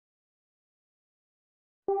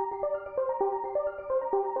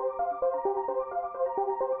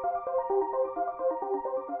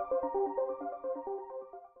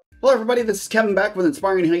Hello everybody, this is Kevin back with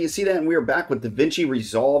Inspiring How You See That, and we are back with DaVinci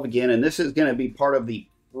Resolve again, and this is going to be part of the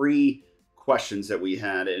free questions that we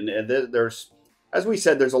had. And there's, as we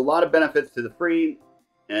said, there's a lot of benefits to the free,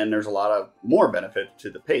 and there's a lot of more benefits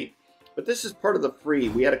to the paid. But this is part of the free.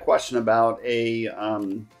 We had a question about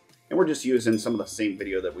and we're just using some of the same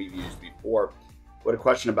video that we've used before. We had a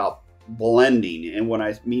question about blending, and what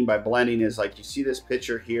I mean by blending is like you see this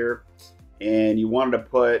picture here, and you wanted to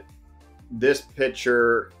put this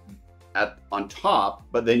picture on top,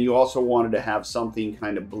 but then you also wanted to have something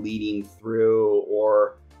kind of bleeding through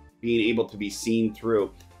or being able to be seen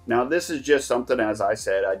through. Now this is just something, as I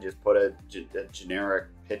said, I just put a generic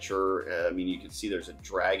picture. I mean, you can see there's a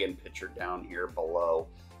dragon picture down here below.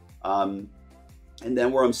 And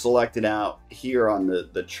then where I'm selected out here on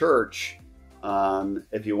the church,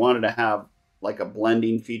 if you wanted to have like a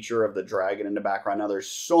blending feature of the dragon in the background, now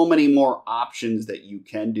there's so many more options that you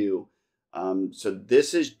can do. So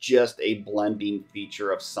this is just a blending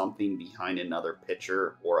feature of something behind another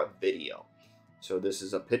picture or a video. So this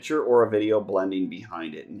is a picture or a video blending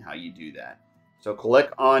behind it, and how you do that. So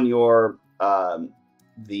click on your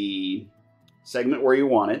the segment where you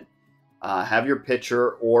want it. Have your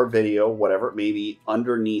picture or video, whatever it may be,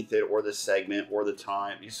 underneath it, or the segment or the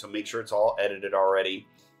time. So make sure it's all edited already.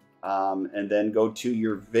 And then go to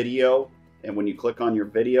your video. And when you click on your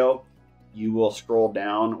video, you will scroll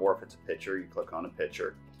down, or if it's a picture, you click on a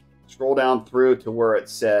picture. Scroll down through to where it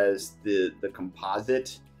says the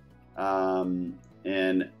composite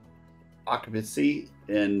and occupancy,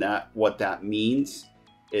 and what that means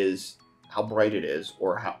is how bright it is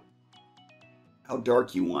or how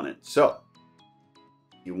dark you want it. So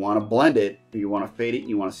you want to blend it, or you want to fade it, and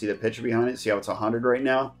you want to see the picture behind it. See how it's 100 right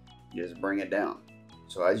now? You just bring it down.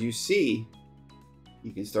 So as you see,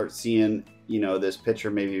 you can start seeing, you know, this picture.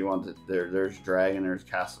 Maybe you want there's dragon, there's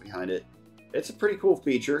castle behind it. It's a pretty cool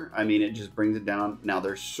feature. I mean, it just brings it down. Now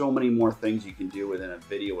there's so many more things you can do within a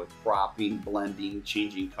video with cropping, blending,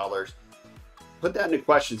 changing colors. Put that into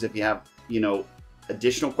questions if you have, you know,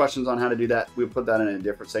 additional questions on how to do that. We'll put that in a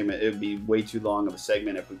different segment. It would be way too long of a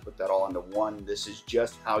segment if we put that all into one. This is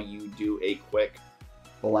just how you do a quick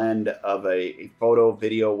blend of a photo,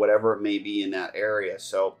 video, whatever it may be in that area.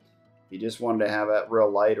 So you just wanted to have it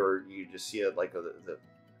real light, or you just see it like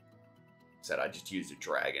said, I just used a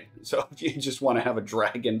dragon. So if you just want to have a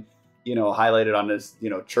dragon, you know, highlighted on this, you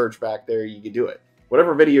know, church back there, you can do it.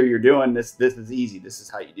 Whatever video you're doing, this is easy. This is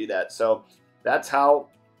how you do that. So that's how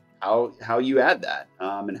you add that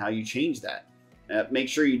and how you change that. Make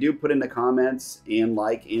sure you do put in the comments and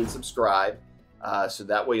like and subscribe, so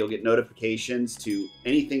that way you'll get notifications to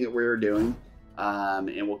anything that we're doing.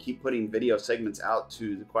 And we'll keep putting video segments out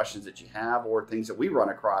to the questions that you have or things that we run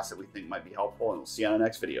across that we think might be helpful. And we'll see you on the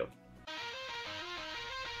next video.